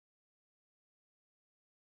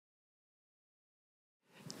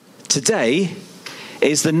Today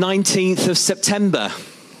is the 19th of September.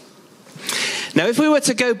 Now, if we were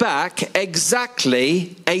to go back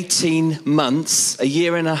exactly 18 months, a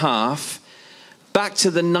year and a half, back to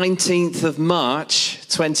the 19th of March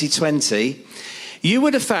 2020, you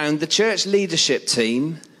would have found the church leadership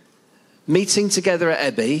team meeting together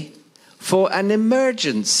at Ebby for an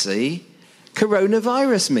emergency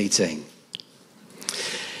coronavirus meeting.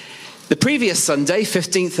 The previous Sunday,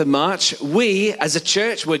 15th of March, we as a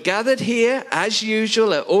church were gathered here as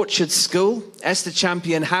usual at Orchard School. Esther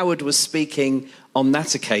Champion Howard was speaking on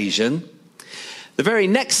that occasion. The very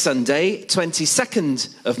next Sunday,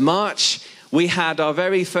 22nd of March, we had our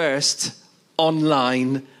very first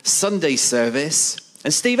online Sunday service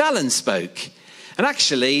and Steve Allen spoke. And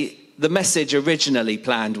actually, the message originally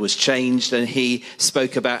planned was changed, and he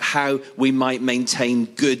spoke about how we might maintain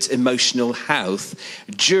good emotional health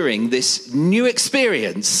during this new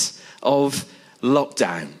experience of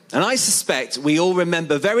lockdown. And I suspect we all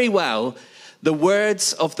remember very well the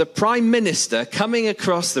words of the Prime Minister coming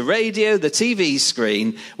across the radio, the TV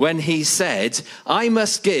screen, when he said, "I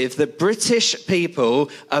must give the British people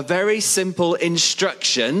a very simple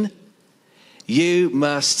instruction. You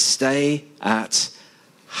must stay at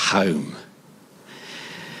home."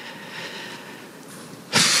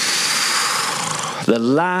 The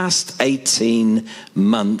last 18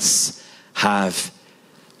 months have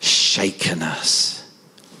shaken us.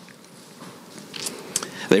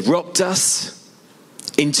 They've rocked us,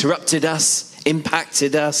 interrupted us,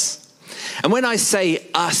 impacted us. And when I say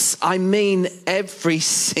us, I mean every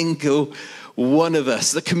single one of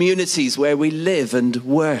us, the communities where we live and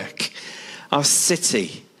work, our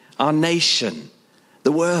city, our nation,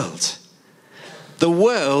 the world. The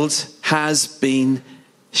world has been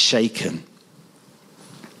shaken.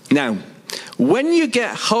 Now, when you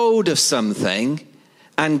get hold of something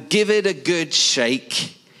and give it a good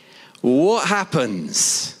shake, what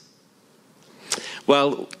happens?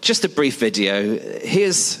 Well, just a brief video.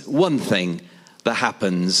 Here's one thing that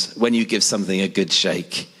happens when you give something a good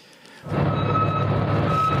shake.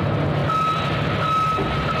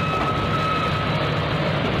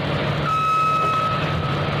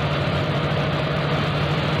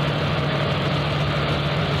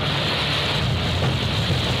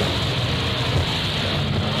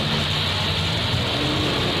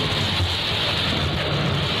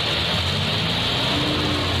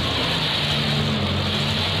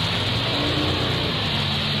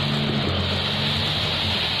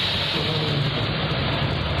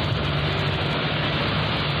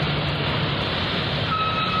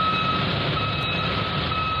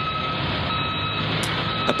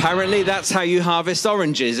 Apparently, that's how you harvest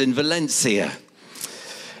oranges in Valencia.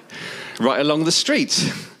 Right along the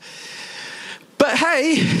street. But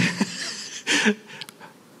hey,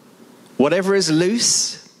 whatever is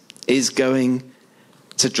loose is going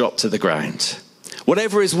to drop to the ground.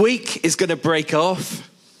 Whatever is weak is going to break off.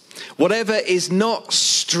 Whatever is not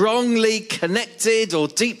strongly connected or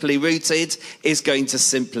deeply rooted is going to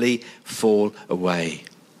simply fall away.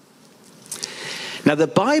 Now, the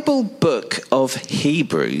Bible book of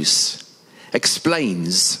Hebrews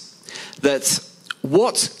explains that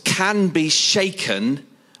what can be shaken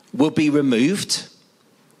will be removed,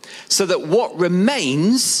 so that what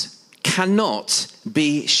remains cannot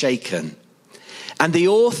be shaken. And the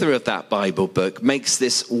author of that Bible book makes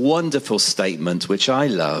this wonderful statement, which I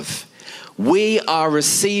love. We are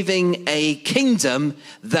receiving a kingdom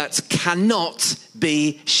that cannot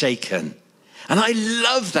be shaken. And I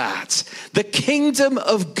love that. The kingdom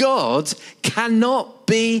of God cannot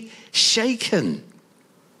be shaken.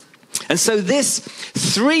 And so this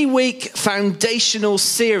 3-week foundational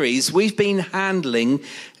series we've been handling,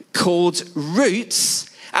 called Roots,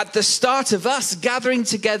 at the start of us gathering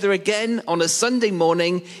together again on a Sunday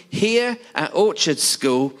morning here at Orchard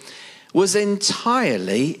School, was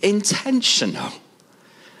entirely intentional.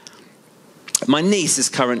 My niece is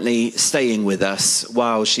currently staying with us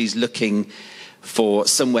while she's looking for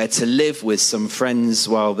somewhere to live with some friends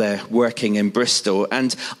while they're working in Bristol.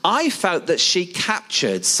 And I felt that she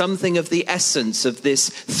captured something of the essence of this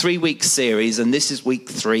 3-week series, and this is week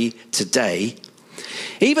 3 today,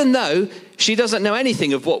 even though she doesn't know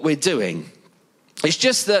anything of what we're doing. It's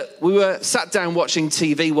just that we were sat down watching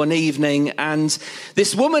TV one evening, and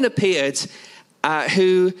this woman appeared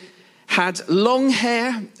who had long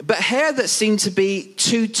hair, but hair that seemed to be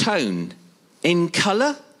two-tone in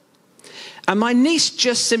colour. And my niece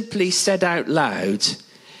just simply said out loud,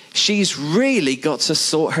 "She's really got to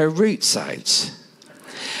sort her roots out."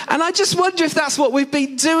 And I just wonder if that's what we've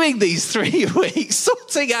been doing these 3 weeks,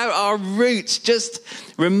 sorting out our roots, just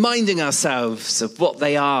reminding ourselves of what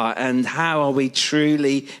they are and how are we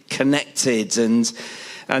truly connected.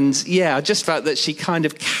 And yeah, I just felt that she kind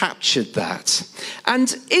of captured that.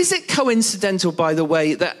 And is it coincidental, by the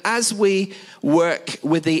way, that as we work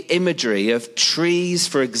with the imagery of trees,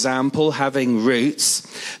 for example, having roots,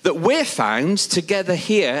 that we're found together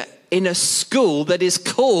here in a school that is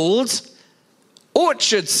called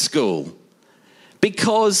Orchard School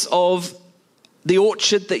because of the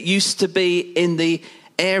orchard that used to be in the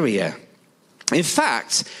area. In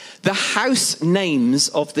fact, the house names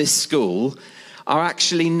of this school are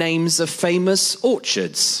actually names of famous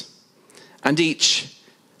orchards, and each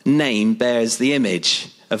name bears the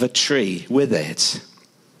image of a tree with it.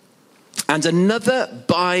 And another,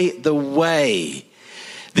 by the way,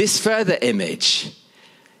 this further image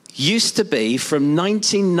used to be from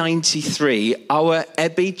 1993, our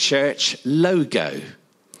Abbey Church logo.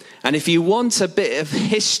 And if you want a bit of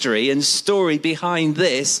history and story behind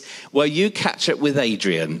this, well, you catch up with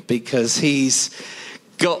Adrian, because he's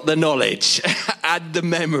got the knowledge and the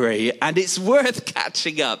memory, and it's worth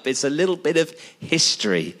catching up. It's a little bit of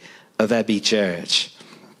history of Abbey Church.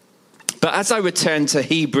 But as I return to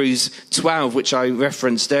Hebrews 12, which I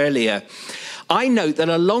referenced earlier, I note that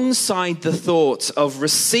alongside the thought of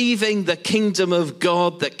receiving the kingdom of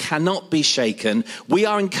God that cannot be shaken, we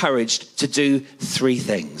are encouraged to do 3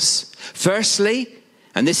 things. Firstly,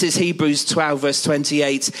 and this is Hebrews 12, verse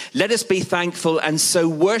 28, let us be thankful and so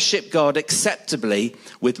worship God acceptably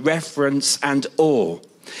with reverence and awe.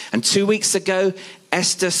 And 2 weeks ago,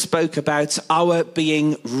 Esther spoke about our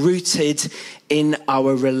being rooted in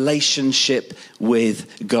our relationship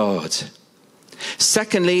with God.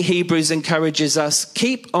 Secondly, Hebrews encourages us,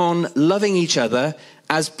 keep on loving each other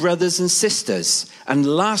as brothers and sisters. And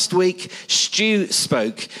last week, Stu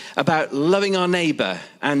spoke about loving our neighbor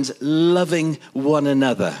and loving one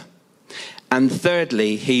another. And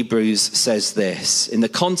thirdly, Hebrews says this, in the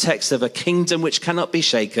context of a kingdom which cannot be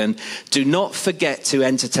shaken, do not forget to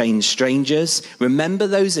entertain strangers, remember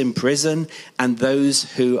those in prison and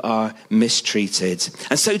those who are mistreated.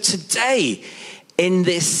 And so today, in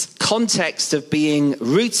this context of being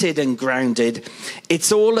rooted and grounded,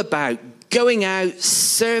 it's all about going out,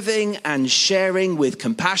 serving and sharing with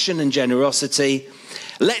compassion and generosity.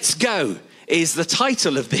 Let's go is the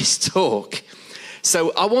title of this talk.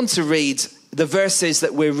 So I want to read the verses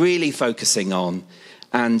that we're really focusing on,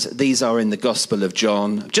 and these are in the Gospel of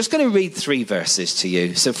John. I'm just going to read 3 verses to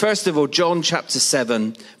you. So first of all, John chapter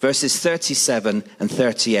 7, verses 37 and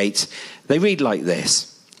 38. They read like this.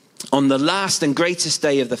 On the last and greatest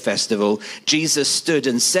day of the festival, Jesus stood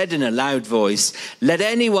and said in a loud voice, let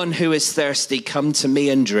anyone who is thirsty come to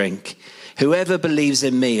me and drink. Whoever believes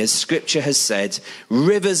in me, as scripture has said,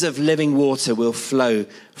 rivers of living water will flow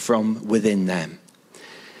from within them.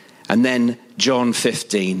 And then John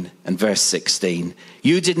 15 and verse 16.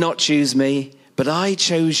 You did not choose me, but I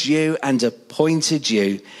chose you and appointed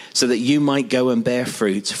you so that you might go and bear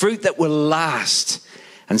fruit, fruit that will last,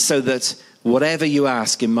 and so that whatever you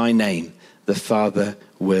ask in my name, the Father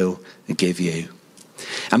will give you.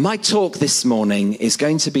 And my talk this morning is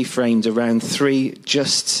going to be framed around 3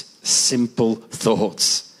 just simple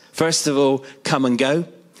thoughts. First of all, come and go.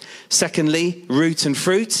 Secondly, root and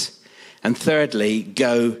fruit. And thirdly,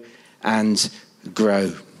 go and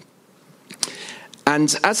grow.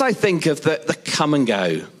 And as I think of the come and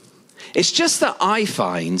go, it's just that I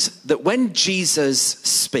find that when Jesus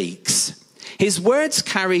speaks, his words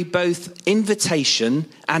carry both invitation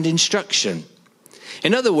and instruction.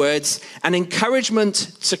 In other words, an encouragement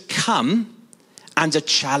to come and a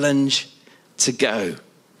challenge to go.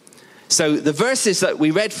 So the verses that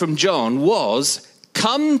we read from John was,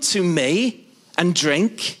 come to me and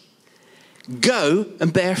drink, go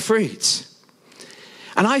and bear fruit.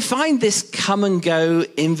 And I find this come and go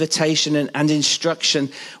invitation and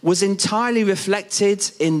instruction was entirely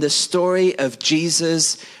reflected in the story of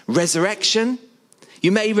Jesus' resurrection.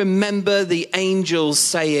 You may remember the angels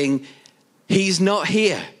saying, he's not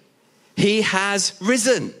here. He has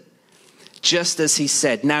risen. Just as he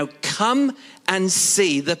said, now come and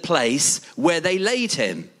see the place where they laid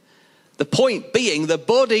him. The point being, the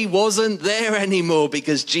body wasn't there anymore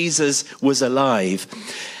because Jesus was alive.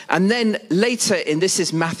 And then later this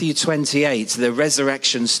is Matthew 28, the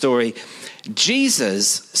resurrection story. Jesus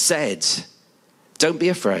said, don't be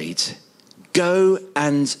afraid. Go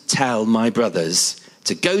and tell my brothers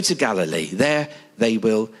to go to Galilee. There they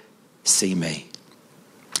will see me.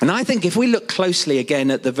 And I think if we look closely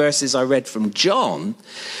again at the verses I read from John,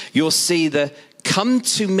 you'll see the come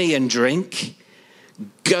to me and drink,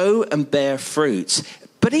 go and bear fruit,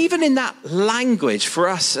 But even in that language, for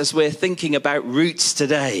us as we're thinking about roots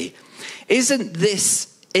today, isn't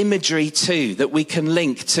this imagery too that we can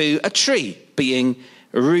link to a tree being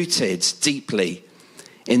rooted deeply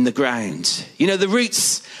in the ground? You know, the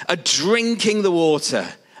roots are drinking the water,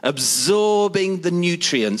 absorbing the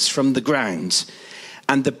nutrients from the ground,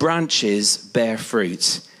 and the branches bear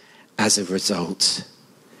fruit as a result.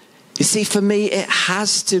 You see, for me, it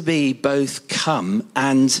has to be both come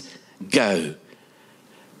and go.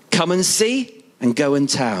 Come and see and go and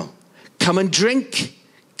tell. Come and drink,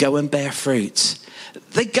 go and bear fruit.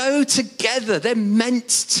 They go together. They're meant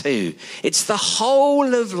to. It's the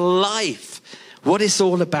whole of life, what it's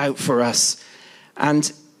all about for us.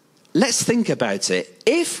 And let's think about it.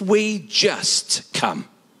 If we just come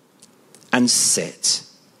and sit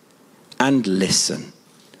and listen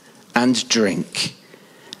and drink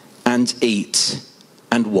and eat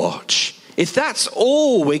and watch, if that's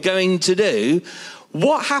all we're going to do,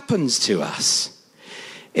 what happens to us?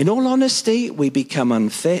 In all honesty, we become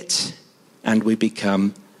unfit and we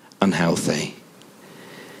become unhealthy.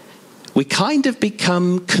 We kind of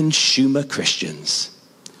become consumer Christians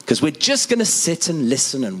because we're just going to sit and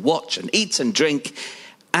listen and watch and eat and drink,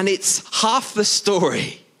 and it's half the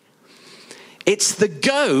story. It's the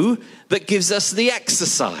go that gives us the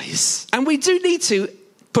exercise. And we do need to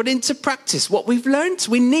put into practice what we've learned.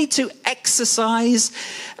 We need to exercise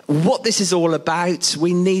what this is all about.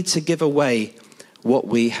 We need to give away what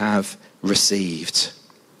we have received.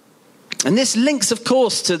 And this links, of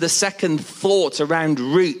course, to the second thought around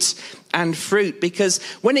root and fruit, because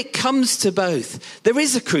when it comes to both, there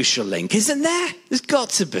is a crucial link, isn't there? There's got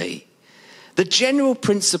to be. The general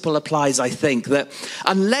principle applies, I think, that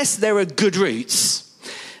unless there are good roots,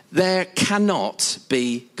 there cannot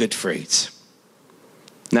be good fruit.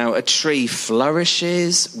 Now, a tree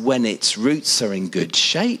flourishes when its roots are in good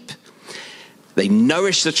shape. They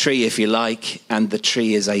nourish the tree, if you like, and the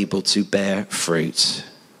tree is able to bear fruit.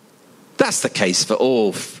 That's the case for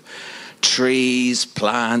all trees,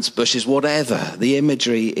 plants, bushes, whatever. The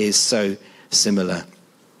imagery is so similar.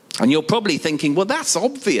 And you're probably thinking, well, that's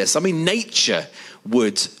obvious. I mean, nature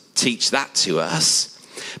would teach that to us.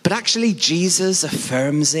 But actually, Jesus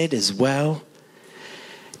affirms it as well.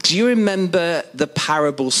 Do you remember the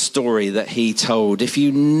parable story that he told? If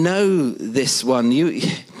you know this one,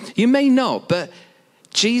 you may not, but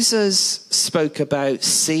Jesus spoke about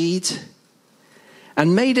seed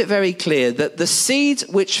and made it very clear that the seed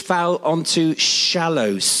which fell onto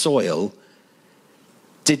shallow soil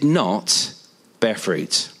did not bear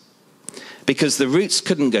fruit because the roots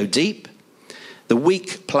couldn't go deep. The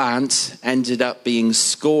weak plant ended up being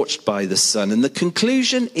scorched by the sun. And the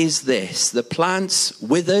conclusion is this: the plants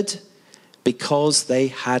withered because they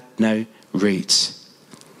had no roots.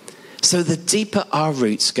 So the deeper our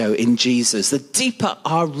roots go in Jesus, the deeper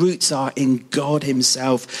our roots are in God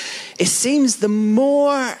himself, it seems the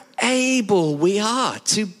more able we are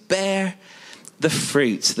to bear the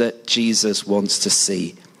fruit that Jesus wants to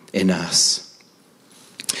see in us.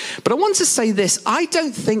 But I want to say this: I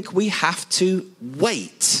don't think we have to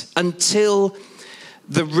wait until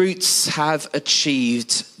the roots have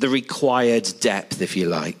achieved the required depth, if you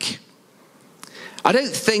like. I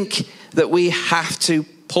don't think that we have to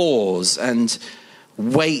pause and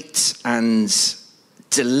wait and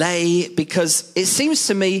delay, because it seems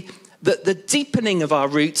to me that the deepening of our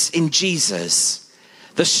roots in Jesus,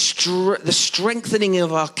 the strengthening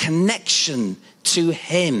of our connection to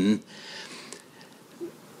him,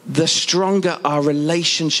 the stronger our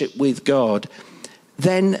relationship with God,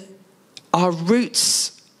 then our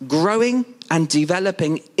roots growing and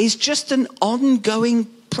developing is just an ongoing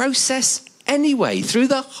process anyway, through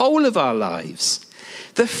the whole of our lives.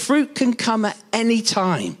 The fruit can come at any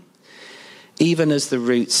time, even as the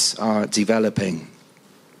roots are developing.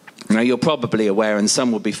 Now, you're probably aware, and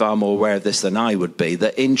some will be far more aware of this than I would be,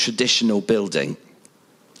 that in traditional building,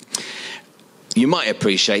 you might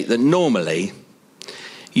appreciate that normally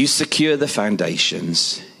you secure the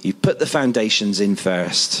foundations. You put the foundations in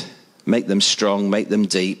first, make them strong, make them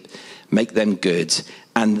deep, make them good.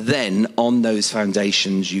 And then on those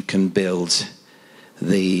foundations, you can build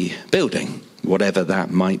the building, whatever that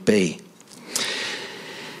might be.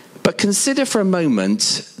 But consider for a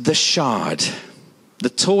moment the Shard, the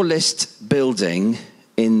tallest building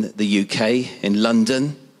in the UK, in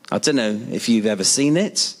London. I don't know if you've ever seen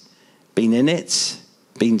it, been in it,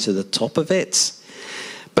 been to the top of it.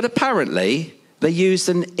 But apparently, they used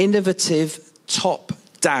an innovative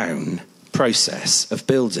top-down process of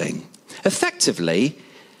building. Effectively,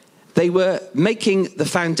 they were making the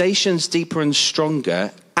foundations deeper and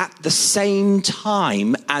stronger at the same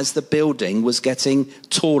time as the building was getting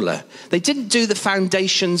taller. They didn't do the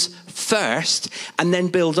foundations first and then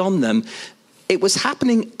build on them. It was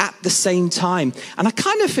happening at the same time. And I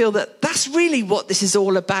kind of feel that that's really what this is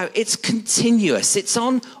all about. It's continuous. It's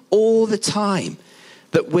on all the time.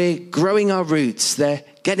 That we're growing our roots. They're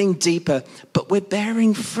getting deeper. But we're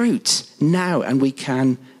bearing fruit now, and we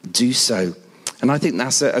can do so. And I think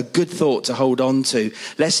that's a good thought to hold on to.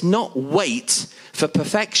 Let's not wait for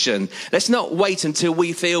perfection. Let's not wait until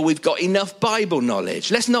we feel we've got enough Bible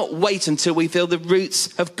knowledge. Let's not wait until we feel the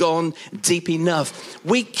roots have gone deep enough.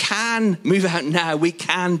 We can move out now. We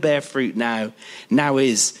can bear fruit now. Now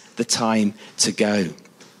is the time to go.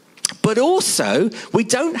 But also, we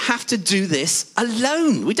don't have to do this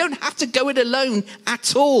alone. We don't have to go it alone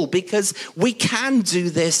at all, because we can do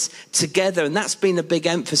this together. And that's been a big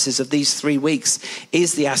emphasis of these 3 weeks,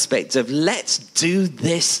 is the aspect of let's do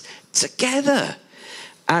this together.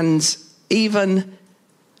 And even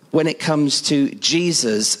when it comes to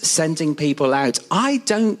Jesus sending people out, I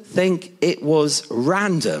don't think it was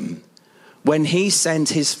random when he sent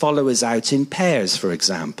his followers out in pairs, for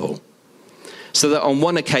example. So that on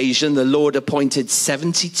one occasion, the Lord appointed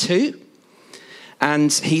 72, and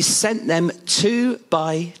he sent them 2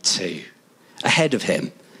 by 2 ahead of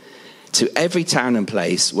him to every town and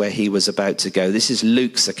place where he was about to go. This is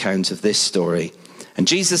Luke's account of this story. And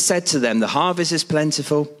Jesus said to them, "The harvest is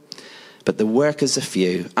plentiful, but the workers are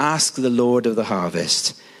few. Ask the Lord of the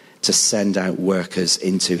harvest to send out workers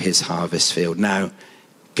into his harvest field. Now,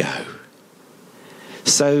 go."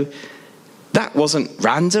 So that wasn't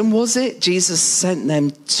random, was it? Jesus sent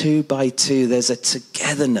them 2 by 2. There's a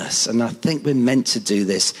togetherness, and I think we're meant to do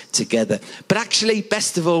this together. But actually,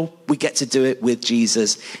 best of all, we get to do it with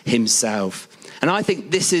Jesus himself. And I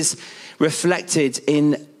think this is reflected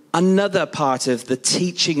in another part of the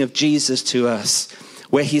teaching of Jesus to us,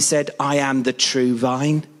 where he said, "I am the true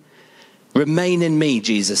vine. Remain in me,"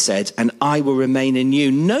 Jesus said, "and I will remain in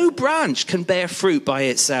you. No branch can bear fruit by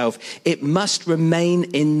itself. It must remain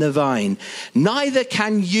in the vine. Neither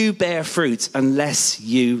can you bear fruit unless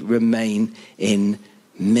you remain in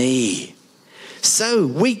me." So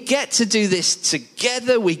we get to do this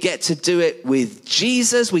together. We get to do it with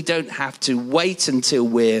Jesus. We don't have to wait until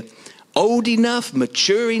we're old enough,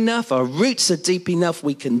 mature enough, our roots are deep enough.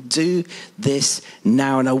 We can do this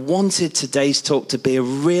now. And I wanted today's talk to be a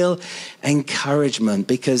real encouragement,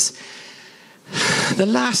 because the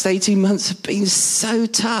last 18 months have been so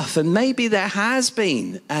tough. And maybe there has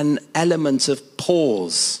been an element of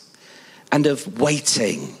pause and of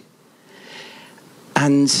waiting.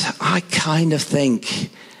 And I kind of think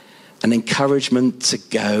an encouragement to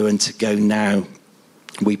go, and to go now.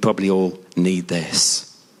 We probably all need this.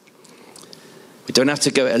 We don't have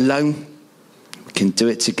to go it alone. We can do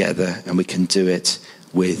it together, and we can do it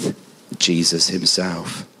with Jesus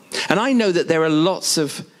himself. And I know that there are lots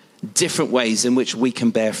of different ways in which we can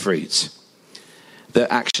bear fruit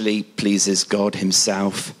that actually pleases God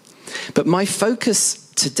himself. But my focus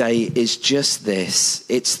today is just this.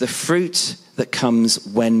 It's the fruit that comes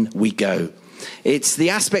when we go. It's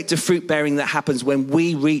the aspect of fruit bearing that happens when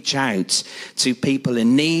we reach out to people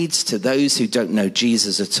in need, to those who don't know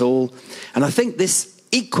Jesus at all. And I think this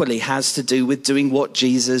equally has to do with doing what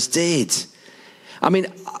Jesus did. I mean,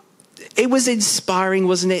 it was inspiring,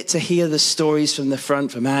 wasn't it, to hear the stories from the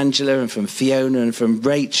front, from Angela and from Fiona and from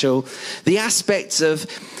Rachel. The aspects of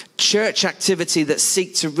church activity that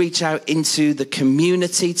seek to reach out into the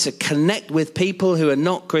community, to connect with people who are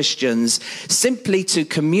not Christians, simply to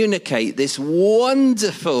communicate this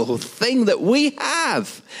wonderful thing that we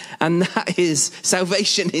have, and that is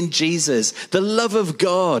salvation in Jesus, the love of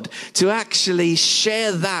God, to actually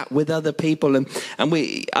share that with other people. And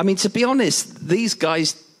to be honest, these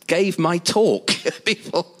guys gave my talk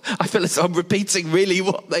before. I feel as though I'm repeating really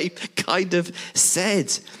what they kind of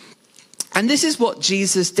said. And this is what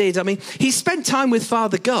Jesus did. I mean, he spent time with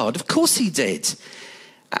Father God. Of course he did.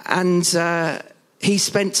 And he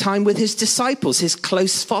spent time with his disciples, his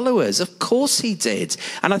close followers. Of course he did.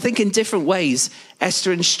 And I think in different ways,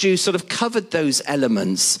 Esther and Stu sort of covered those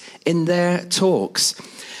elements in their talks.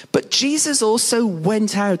 But Jesus also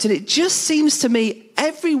went out, and it just seems to me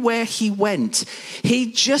everywhere he went,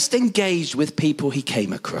 he just engaged with people he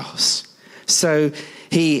came across. So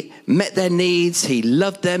he met their needs, he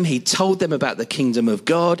loved them, he told them about the kingdom of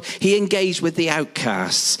God, he engaged with the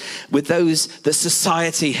outcasts, with those that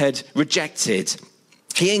society had rejected.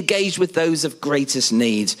 He engaged with those of greatest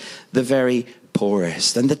need, the very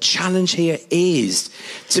poorest. And the challenge here is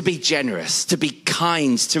to be generous, to be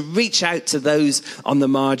kind, to reach out to those on the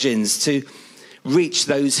margins, to reach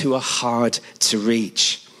those who are hard to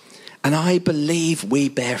reach. And I believe we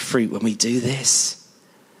bear fruit when we do this.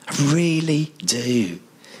 I really do.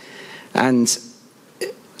 And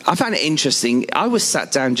I found it interesting. I was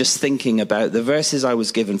sat down just thinking about the verses I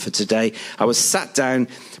was given for today. I was sat down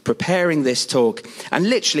preparing this talk. And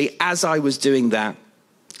literally, as I was doing that,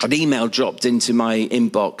 an email dropped into my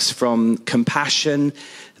inbox from Compassion,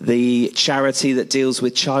 the charity that deals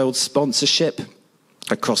with child sponsorship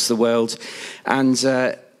across the world. And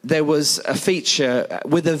there was a feature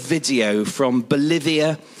with a video from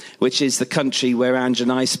Bolivia, which is the country where Ange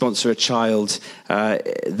and I sponsor a child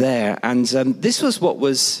there. And this was what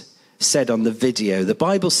was said on the video. The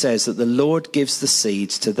Bible says that the Lord gives the seed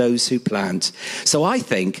to those who plant. So I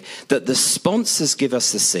think that the sponsors give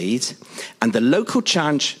us the seed, and the local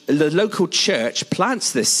church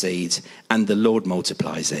plants this seed, and the Lord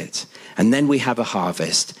multiplies it. And then we have a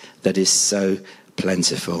harvest that is so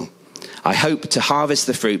plentiful. I hope to harvest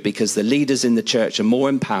the fruit because the leaders in the church are more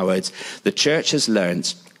empowered. The church has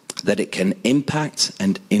learned that it can impact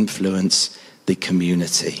and influence the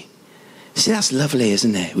community. See, that's lovely,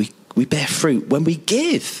 isn't it? We bear fruit when we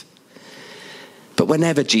give. But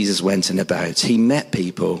whenever Jesus went and about, he met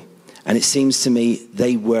people, and it seems to me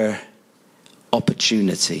they were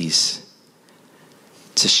opportunities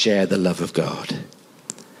to share the love of God,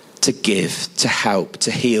 to give, to help,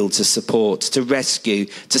 to heal, to support, to rescue,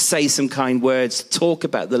 to say some kind words, to talk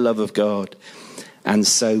about the love of God, and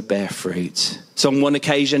so bear fruit. So on one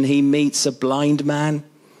occasion, he meets a blind man,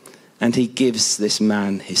 and he gives this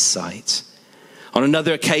man his sight. On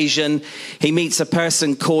another occasion, he meets a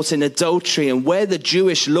person caught in adultery, and where the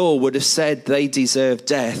Jewish law would have said they deserve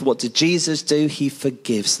death, what did Jesus do? He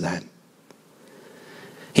forgives them.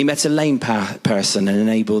 He met a lame person and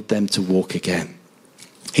enabled them to walk again.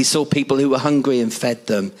 He saw people who were hungry and fed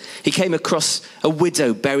them. He came across a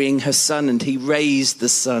widow burying her son, and he raised the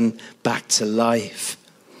son back to life.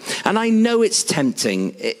 And I know it's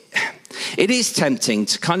tempting. It is tempting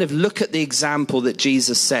to kind of look at the example that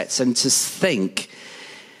Jesus sets and to think,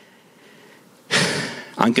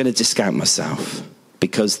 I'm going to discount myself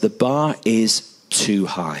because the bar is too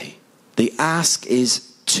high. The ask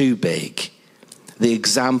is too big. The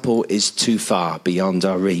example is too far beyond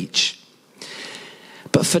our reach.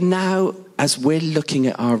 But for now, as we're looking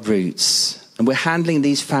at our roots and we're handling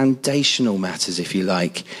these foundational matters, if you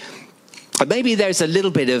like, maybe there's a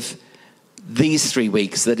little bit of these 3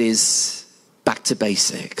 weeks that is back to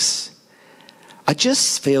basics. I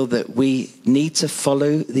just feel that we need to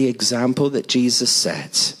follow the example that Jesus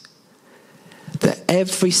set. That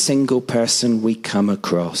every single person we come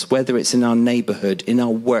across, whether it's in our neighborhood, in our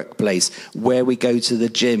workplace, where we go to the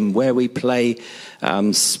gym, where we play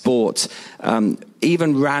sport,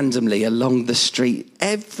 even randomly along the street,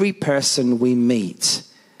 every person we meet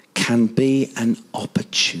can be an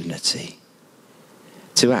opportunity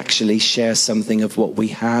to actually share something of what we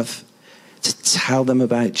have, to tell them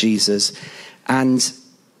about Jesus, and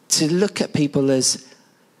to look at people as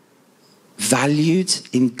valued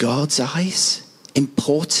in God's eyes,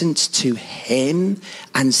 important to him,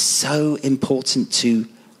 and so important to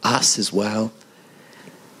us as well.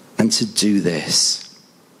 And to do this.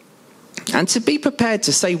 And to be prepared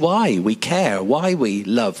to say why we care, why we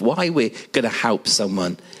love, why we're going to help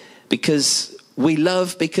someone. Because we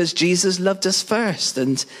love because Jesus loved us first.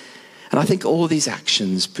 And I think all these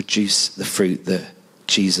actions produce the fruit that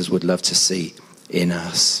Jesus would love to see in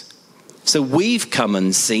us. So we've come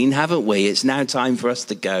and seen, haven't we? It's now time for us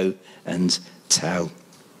to go and tell.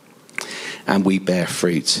 And we bear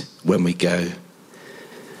fruit when we go.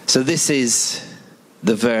 So this is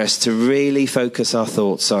the verse to really focus our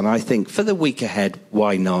thoughts on. I think for the week ahead,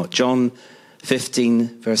 why not? John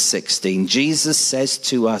 15, verse 16. Jesus says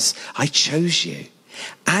to us, I chose you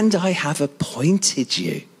and I have appointed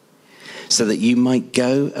you so that you might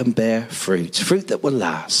go and bear fruit, fruit that will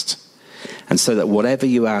last. And so that whatever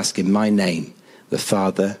you ask in my name, the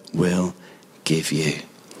Father will give you.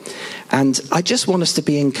 And I just want us to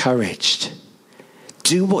be encouraged.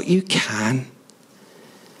 Do what you can.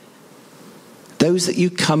 Those that you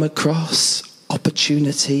come across,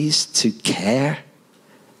 opportunities to care,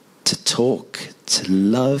 to talk, to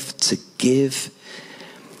love, to give,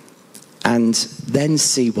 and then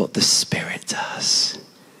see what the Spirit does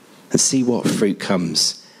and see what fruit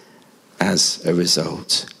comes as a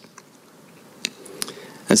result.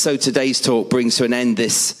 And so today's talk brings to an end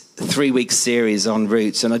this 3-week series on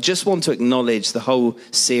roots. And I just want to acknowledge the whole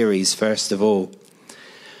series, first of all.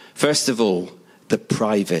 First of all, the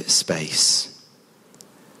private space.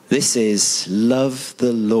 This is love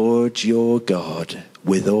the Lord your God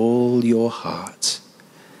with all your heart,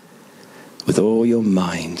 with all your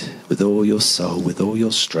mind, with all your soul, with all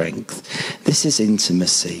your strength. This is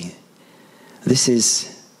intimacy. This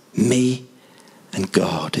is me and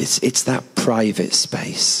God. It's that private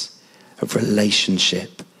space of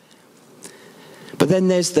relationship. But then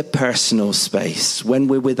there's the personal space, when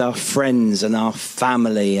we're with our friends and our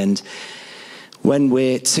family, and when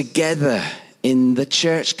we're together in the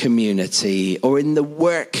church community or in the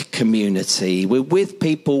work community. We're with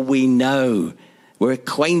people we know. We're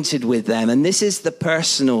acquainted with them. And this is the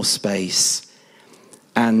personal space.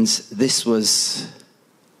 And this was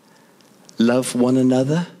love one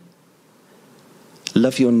another.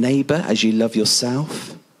 Love your neighbor as you love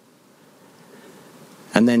yourself.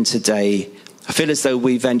 And then today, I feel as though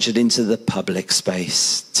we ventured into the public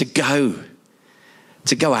space to go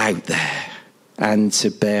out there and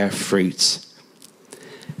to bear fruit.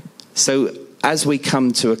 So as we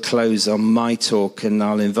come to a close on my talk, and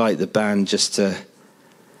I'll invite the band just to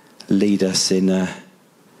lead us in a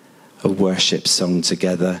worship song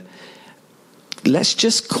together, let's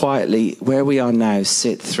just quietly, where we are now,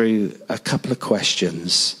 sit through a couple of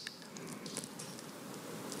questions.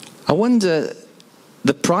 I wonder,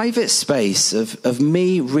 the private space of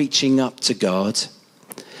me reaching up to God,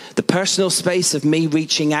 the personal space of me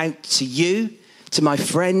reaching out to you, to my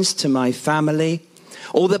friends, to my family,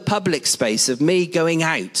 or the public space of me going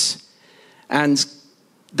out and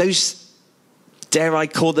those, dare I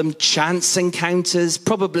call them, chance encounters,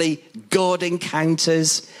 probably God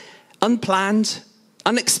encounters, unplanned,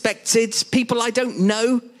 unexpected, people I don't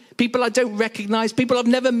know, people I don't recognize, people I've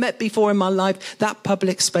never met before in my life, that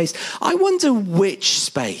public space. I wonder which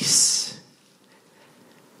space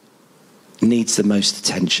needs the most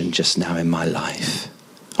attention just now in my life.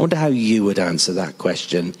 I wonder how you would answer that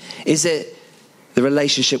question. Is it the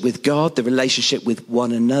relationship with God, the relationship with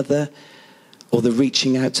one another, or the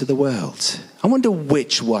reaching out to the world? I wonder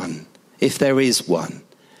which one, if there is one,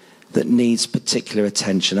 that needs particular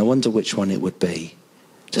attention. I wonder which one it would be.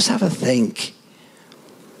 Just have a think.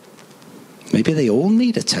 Maybe they all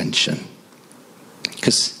need attention,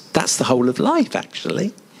 because that's the whole of life,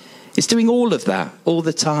 actually. It's doing all of that all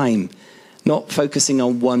the time, not focusing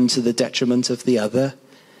on one to the detriment of the other.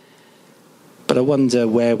 But I wonder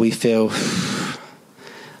where we feel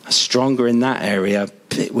stronger in that area, a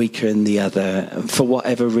bit weaker in the other, for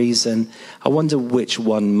whatever reason. I wonder which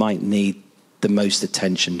one might need the most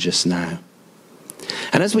attention just now.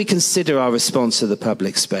 And as we consider our response to the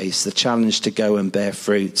public space, the challenge to go and bear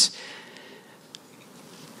fruit,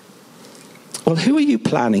 well, who are you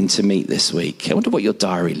planning to meet this week? I wonder what your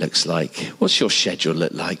diary looks like. What's your schedule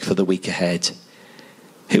look like for the week ahead?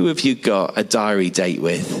 Who have you got a diary date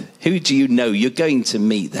with? Who do you know you're going to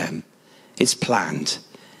meet them? It's planned.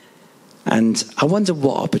 And I wonder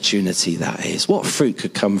what opportunity that is. What fruit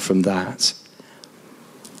could come from that?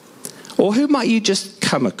 Or who might you just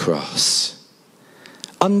come across?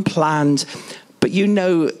 Unplanned, but you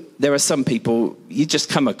know there are some people you just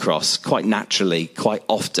come across quite naturally, quite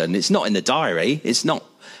often. It's not in the diary, it's not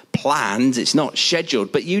planned, it's not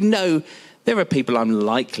scheduled, but you know there are people I'm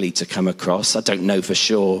likely to come across. I don't know for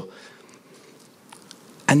sure.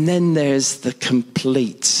 And then there's the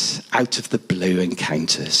complete out of the blue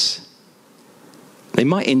encounters. They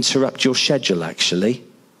might interrupt your schedule, actually.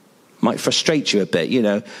 Might frustrate you a bit, you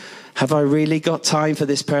know. Have I really got time for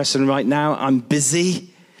this person right now? I'm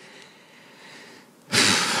busy.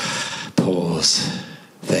 Pause.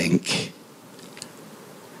 Think.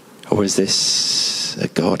 Or is this a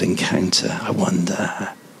God encounter? I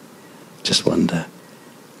wonder. Just wonder.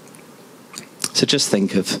 So just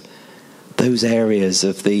think of those areas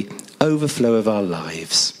of the overflow of our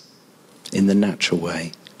lives in the natural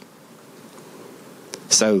way.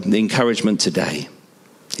 So the encouragement today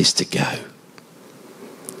is to go.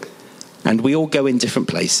 And we all go in different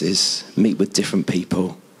places, meet with different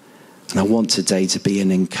people. And I want today to be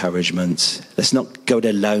an encouragement. Let's not go it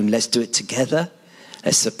alone. Let's do it together.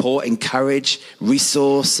 Let's support, encourage,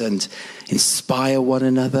 resource, and inspire one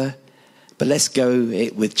another. But let's go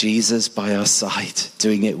it with Jesus by our side,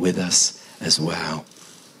 doing it with us as well.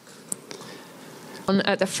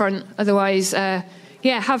 At the front. Otherwise,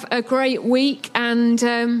 have a great week and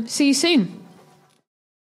see you soon.